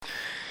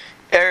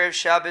Erev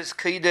Shabbos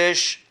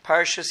Kodesh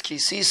Parshas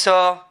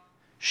Sisa,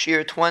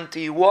 Shiur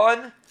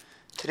 21.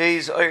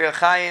 Today's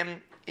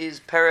OhrHachaim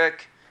is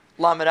Perek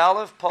Lamed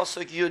Aleph,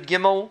 Pasuk Yud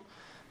Gimel,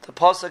 the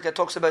Pasuk that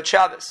talks about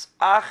Shabbos.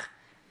 Ach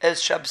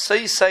es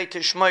Shabsai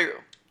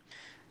Tishmeru.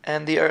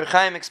 And the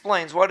OhrHachaim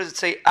explains, what does it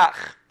say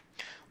Ach?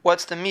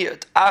 What's the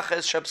miyut? Ach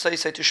es Shabsai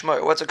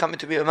Tishmeru. What's it coming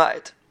to be a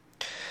ma'at?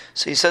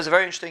 So he says a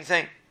very interesting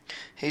thing.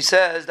 He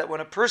says that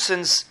when a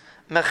person's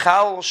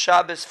mechal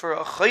Shabbos for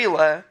a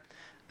chayla,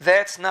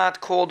 that's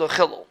not called a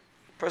chilul.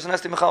 A person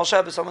has to mechal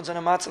Shabbos, someone's in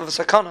a matzav of a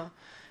sakana,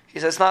 he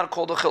says it's not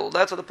called a chilul.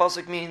 That's what the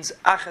pasuk means,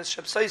 aches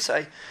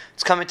shabsaisai.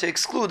 It's coming to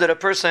exclude that a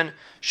person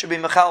should be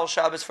mechal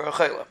Shabbos for a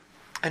chayla.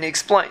 And he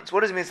explains,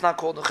 what does it mean it's not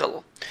called a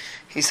chilul?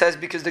 He says,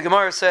 because the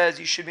Gemara says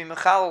you should be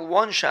mechal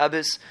one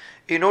Shabbos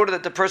in order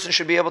that the person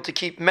should be able to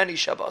keep many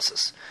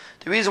Shabboses.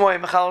 The reason why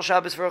mechal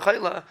Shabbos for a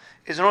chayla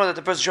is in order that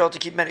the person should be able to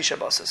keep many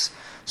Shabboses.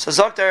 So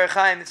Zok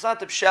OhrHachaim, it's not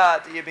the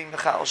pshat that you're being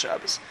mechal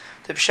Shabbos.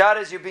 The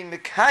pshat is you're being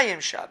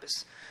mekayim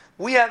Shabbos.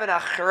 We have an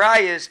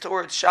achrayas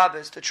towards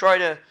Shabbos to try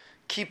to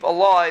keep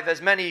alive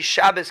as many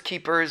Shabbos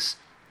keepers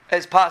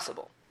as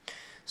possible.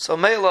 So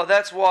Mela,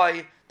 that's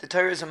why the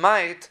Torah is a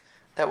ma'at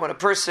that when a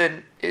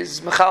person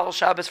is mechal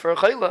Shabbos for a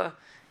chayla,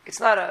 it's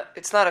not a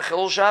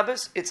chilul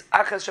Shabbos, it's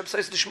aches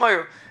shabsais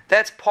d'shmeru.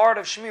 That's part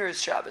of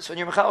Shmiras Shabbos. When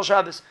you're mechal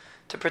Shabbos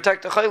to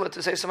protect the chayla,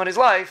 to save somebody's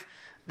life,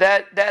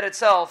 that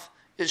itself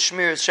is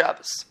Shmiras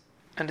Shabbos.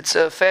 And it's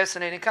a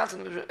fascinating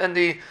concept. And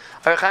the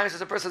OhrHachaim says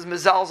the person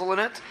is mezalzel in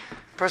it.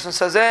 The person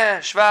says,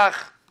 shvach,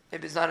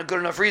 maybe it's not a good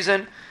enough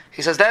reason.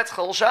 He says, that's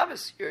chilul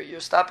Shabbos.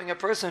 You're stopping a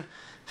person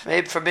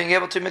for being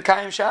able to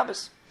mekayim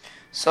Shabbos.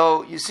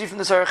 So you see from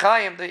this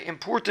OhrHachaim the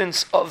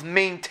importance of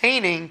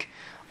maintaining,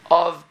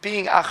 of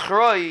being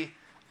achroi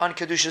on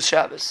Kedushas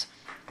Shabbos.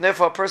 And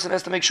therefore, a person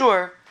has to make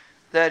sure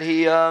that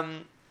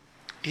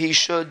he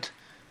should.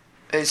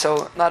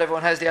 So not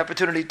everyone has the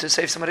opportunity to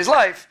save somebody's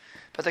life,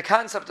 but the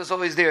concept is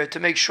always there to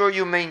make sure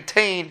you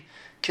maintain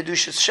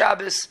Kedushas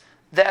Shabbos.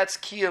 That's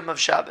kiyum of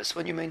Shabbos.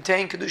 When you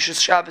maintain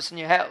Kedushas Shabbos in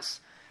your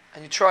house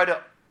and you try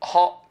to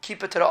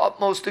keep it to the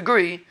utmost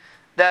degree,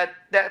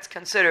 that's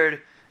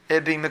considered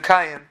being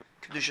mekayim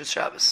Kedushas Shabbos.